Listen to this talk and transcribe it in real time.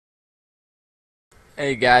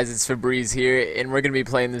Hey guys, it's Febreze here, and we're gonna be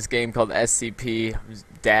playing this game called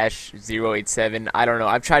SCP-087. I don't know.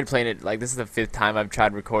 I've tried playing it. Like, this is the 5th time I've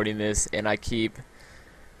tried recording this, and I keep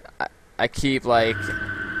like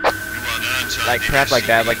crap like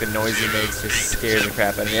that. Like the noise he makes just scares the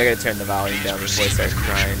crap out of me. I gotta turn the volume down before I start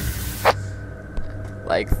crying.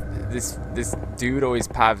 Like this dude always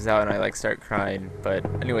pops out, and I like start crying. But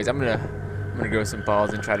anyways, I'm gonna grow some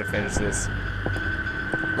balls and try to finish this.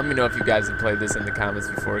 Let me know if you guys have played this in the comments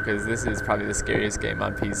before, because this is probably the scariest game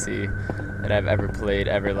on PC that I've ever played,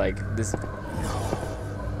 ever. Like, this...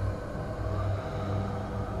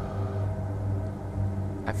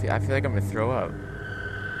 I feel like I'm gonna throw up.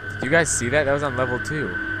 Did you guys see that? That was on level 2.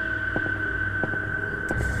 What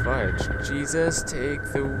the fudge? Jesus, take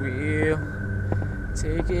the wheel.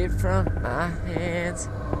 Take it from my hands,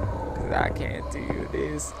 'cause I can't do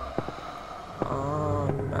this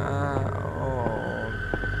on my own.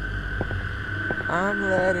 I'm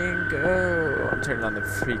letting go. I'm turning on the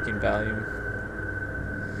freaking volume.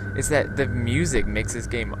 It's that the music makes this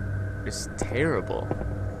game just terrible.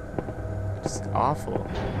 Just awful.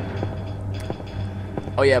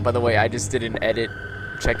 Oh yeah, by the way, I just did an edit.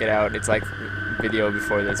 Check it out. It's like video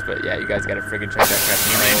before this, but yeah, you guys gotta freaking check that crap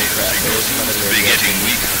out. Oh crap, there's another radio.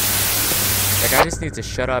 Like, I just need to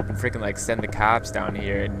shut up and freaking like send the cops down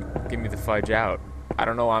here and give me the fudge out. I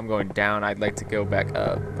don't know why I'm going down. I'd like to go back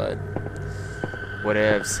up, but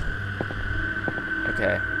whatevs.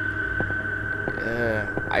 Okay.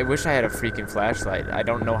 I wish I had a freaking flashlight. I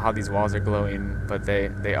don't know how these walls are glowing, but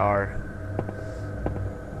they are.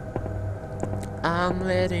 I'm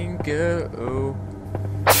letting go. Radio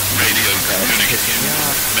communicating.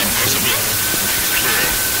 Impossible. Explore.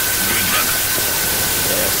 Good luck.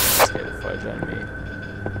 Yeah, scare the fudge out of me.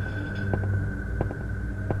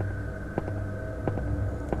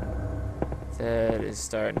 That is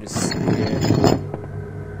starting to scare.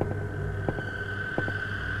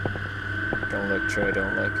 Don't look, Troy,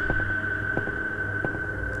 don't look.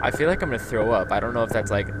 I feel like I'm gonna throw up. I don't know if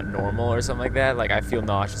that's like normal or something like that. Like, I feel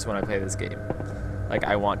nauseous when I play this game. Like,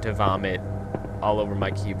 I want to vomit all over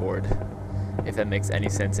my keyboard, if that makes any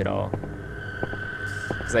sense at all.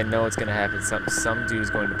 Because I know it's gonna happen. Some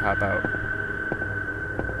dude's going to pop out.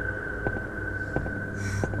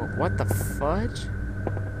 What the fudge?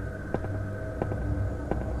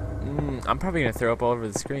 I'm probably gonna throw up all over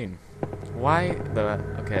the screen. Why the...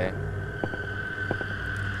 Okay.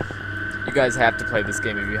 You guys have to play this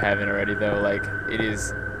game if you haven't already, though. Like, it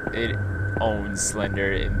owns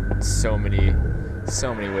Slender in so many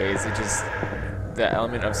ways. It just... The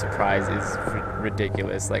element of surprise is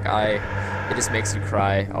ridiculous. Like, it just makes you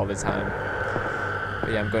cry all the time.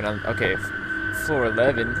 But yeah, I'm going on... Okay, floor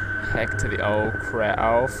 11. Heck to the... Oh, crap.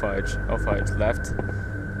 Oh, fudge. Oh, fudge. Lefty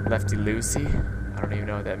loosey. I don't even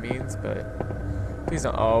know what that means, but please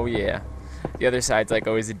don't. Oh yeah, the other side's like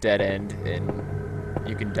always a dead end, and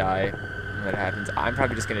you can die when that happens. I'm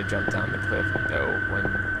probably just gonna jump down the cliff though when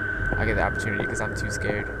I get the opportunity, because I'm too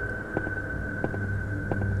scared.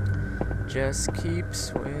 Just keep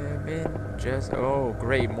swimming. Just... Oh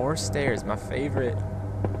great, more stairs. My favorite.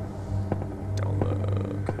 Don't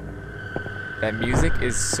look. That music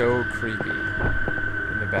is so creepy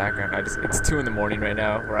in the background. It's 2 in the morning right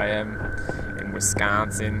now where I am in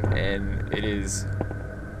Wisconsin, and it is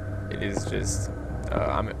just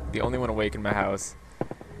I'm the only one awake in my house,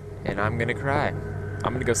 and I'm gonna cry.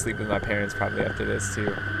 I'm gonna go sleep with my parents probably after this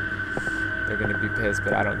too. They're gonna be pissed,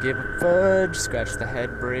 but I don't give a fudge. Scratch the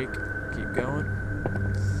head, break, keep going.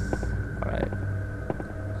 Alright.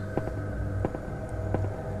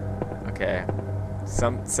 Okay.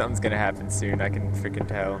 Something's gonna happen soon, I can freaking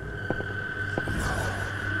tell.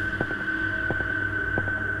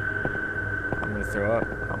 I'm gonna throw up.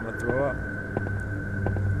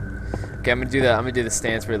 Okay, I'm gonna do the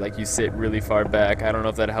stance where like you sit really far back. I don't know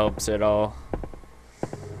if that helps at all.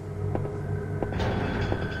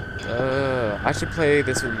 I should play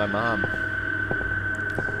this with my mom.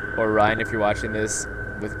 Or Ryan, if you're watching this,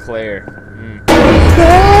 with Claire.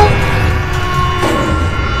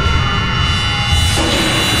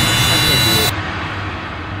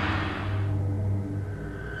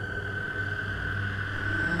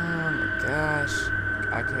 Gosh.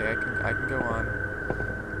 Okay, I can go on.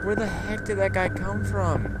 Where the heck did that guy come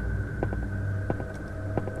from?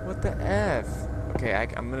 What the F? Okay,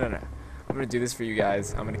 I'm gonna do this for you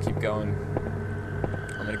guys. I'm gonna keep going.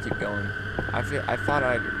 I thought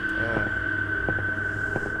I'd...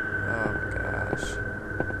 Oh my gosh.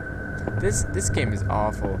 This game is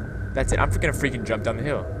awful. That's it. I'm gonna freaking jump down the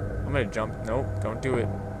hill. I'm gonna jump. Nope, don't do it.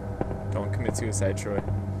 Don't commit suicide, Troy.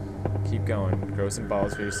 Keep going. Grow some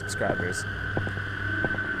balls for your subscribers.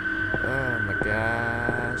 Oh my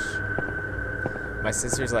gosh. My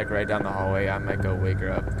sister's like right down the hallway. I might go wake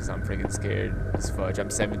her up because I'm freaking scared as fudge. I'm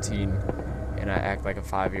 17 and I act like a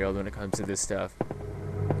 5-year-old when it comes to this stuff.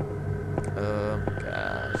 Oh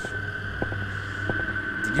gosh.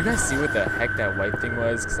 Did you guys see what the heck that white thing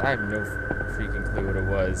was? Because I have no freaking clue what it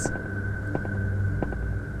was.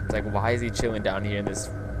 It's like, why is he chilling down here in this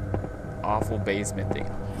awful basement thing?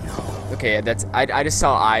 Okay, I just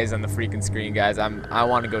saw eyes on the freaking screen, guys. I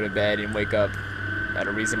want to go to bed and wake up at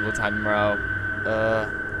a reasonable time tomorrow.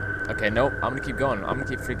 Okay, nope. I'm gonna keep going. I'm gonna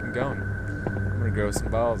keep freaking going. I'm gonna grow some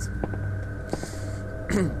balls.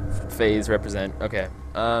 Phase represent. Okay.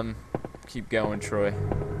 Keep going, Troy.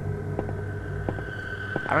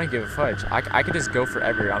 I don't give a fudge. I could just go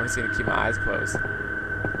forever. I'm just gonna keep my eyes closed.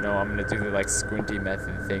 No, I'm gonna do the like squinty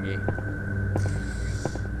method thingy.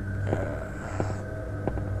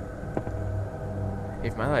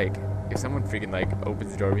 If someone freaking like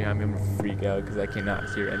opens the door behind me, I'm gonna freak out because I cannot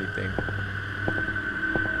hear anything.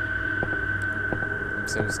 I'm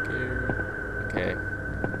so scared. Okay.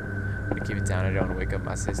 I'm gonna keep it down. I don't want to wake up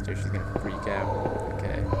my sister. She's gonna freak out.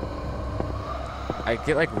 Okay. I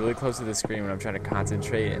get like really close to the screen when I'm trying to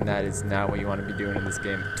concentrate, and that is not what you want to be doing in this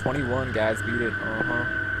game. 21, guys, beat it.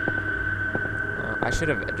 I should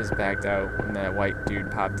have just backed out when that white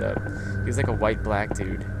dude popped up. He was like a white black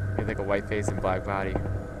dude. He had like a white face and black body.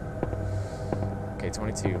 Okay,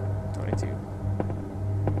 22. 22.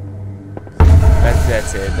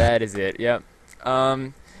 That's it. That is it. Yep.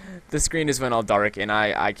 The screen just went all dark, and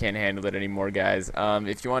I can't handle it anymore, guys.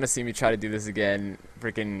 If you want to see me try to do this again,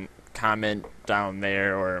 freaking comment down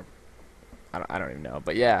there, or I don't even know.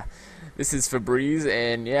 But yeah, this is Febreze,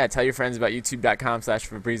 and yeah, tell your friends about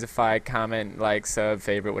youtube.com/Febrezify. Comment, like, sub,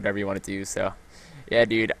 favorite, whatever you want to do. So yeah,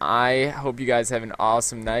 dude, I hope you guys have an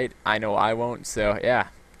awesome night. I know I won't. So yeah,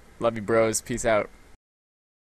 love you, bros. Peace out.